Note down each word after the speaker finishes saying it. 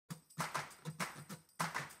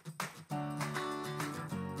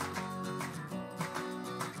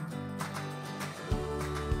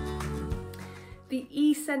The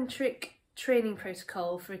eccentric training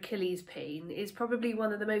protocol for Achilles pain is probably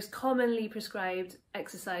one of the most commonly prescribed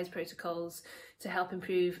exercise protocols to help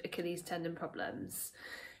improve Achilles tendon problems.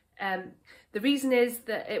 The reason is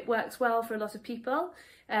that it works well for a lot of people,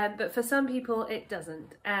 but for some people it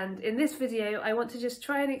doesn't. And in this video, I want to just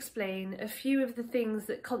try and explain a few of the things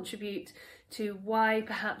that contribute to why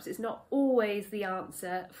perhaps it's not always the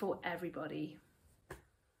answer for everybody.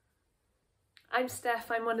 I'm Steph,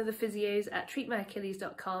 I'm one of the physios at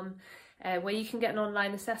treatmyachilles.com, where you can get an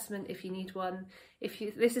online assessment if you need one. If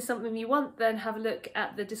this is something you want, then have a look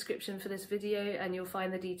at the description for this video and you'll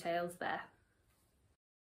find the details there.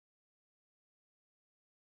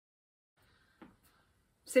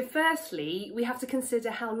 So firstly, we have to consider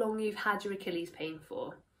how long you've had your Achilles pain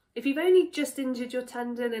for. If you've only just injured your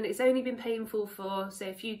tendon and it's only been painful for,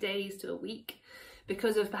 say, a few days to a week,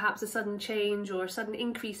 because of perhaps a sudden change or a sudden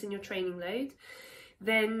increase in your training load,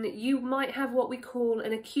 then you might have what we call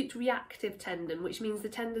an acute reactive tendon, which means the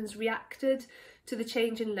tendon's reacted to the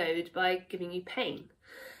change in load by giving you pain.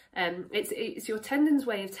 It's your tendon's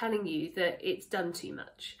way of telling you that it's done too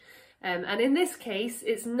much. And in this case,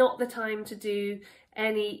 it's not the time to do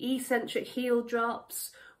any eccentric heel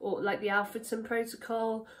drops, or like the Alfredson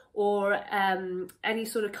protocol, or any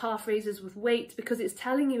sort of calf raises with weight, because it's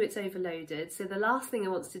telling you it's overloaded. So the last thing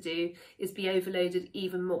it wants to do is be overloaded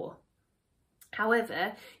even more.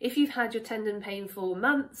 However, if you've had your tendon pain for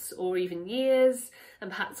months or even years, and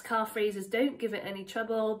perhaps calf raises don't give it any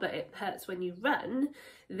trouble, but it hurts when you run,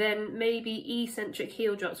 then maybe eccentric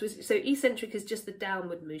heel drops. So eccentric is just the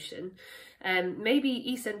downward motion.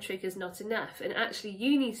 Maybe eccentric is not enough, and actually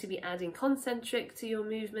you need to be adding concentric to your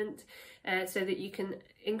movement so that you can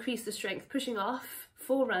increase the strength pushing off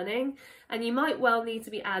for running, and you might well need to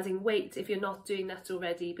be adding weight if you're not doing that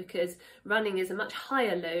already, because running is a much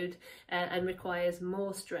higher load and requires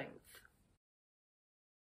more strength.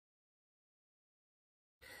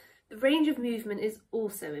 The range of movement is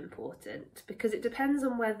also important because it depends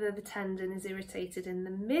on whether the tendon is irritated in the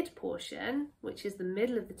mid portion, which is the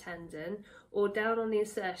middle of the tendon, or down on the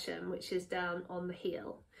insertion, which is down on the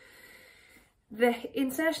heel. The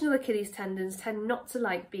insertional Achilles tendons tend not to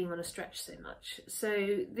like being on a stretch so much,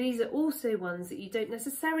 so these are also ones that you don't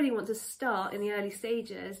necessarily want to start in the early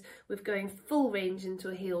stages with going full range into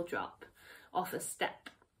a heel drop off a step.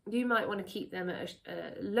 You might want to keep them at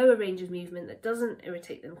a lower range of movement that doesn't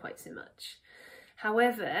irritate them quite so much.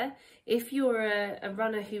 However, if you're a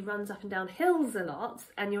runner who runs up and down hills a lot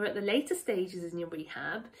and you're at the later stages in your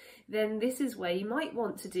rehab, then this is where you might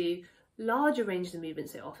want to do larger ranges of movement,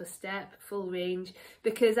 so off a step, full range,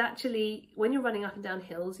 because actually when you're running up and down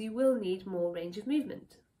hills you will need more range of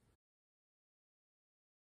movement.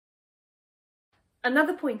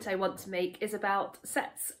 Another point I want to make is about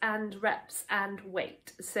sets and reps and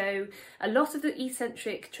weight. So a lot of the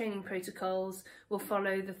eccentric training protocols will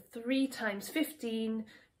follow the 3 times 15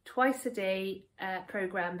 twice a day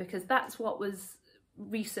program, because that's what was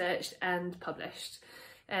researched and published.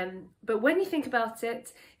 But when you think about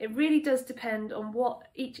it, it really does depend on what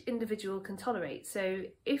each individual can tolerate. So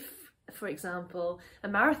if, for example, a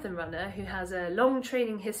marathon runner who has a long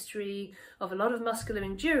training history of a lot of muscular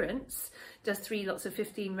endurance does 3 lots of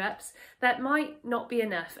 15 reps, that might not be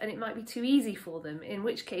enough and it might be too easy for them, in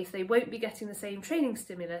which case they won't be getting the same training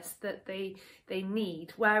stimulus that they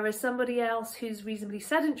need. Whereas somebody else who's reasonably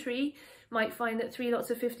sedentary might find that 3 lots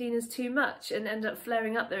of 15 is too much and end up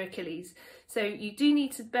flaring up their Achilles. So you do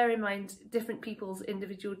need to bear in mind different people's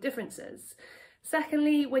individual differences.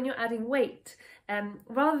 Secondly, when you're adding weight,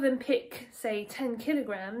 rather than pick, say, 10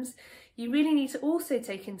 kilograms, you really need to also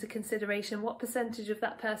take into consideration what percentage of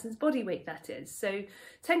that person's body weight that is. So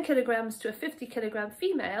 10 kilograms to a 50 kilogram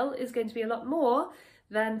female is going to be a lot more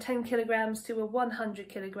than 10 kilograms to a 100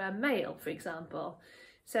 kilogram male, for example.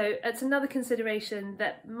 So it's another consideration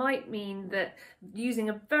that might mean that using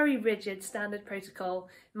a very rigid standard protocol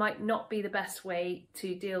might not be the best way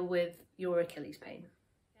to deal with your Achilles pain.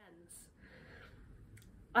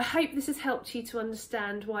 I hope this has helped you to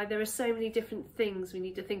understand why there are so many different things we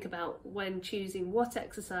need to think about when choosing what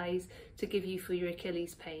exercise to give you for your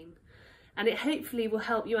Achilles pain. And it hopefully will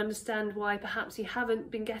help you understand why perhaps you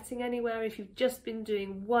haven't been getting anywhere if you've just been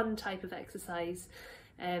doing one type of exercise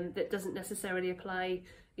that doesn't necessarily apply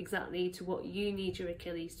exactly to what you need your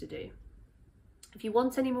Achilles to do. If you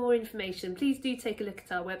want any more information, please do take a look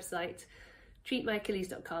at our website,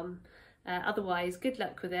 treatmyachilles.com. Otherwise, good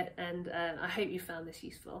luck with it, and I hope you found this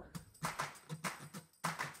useful.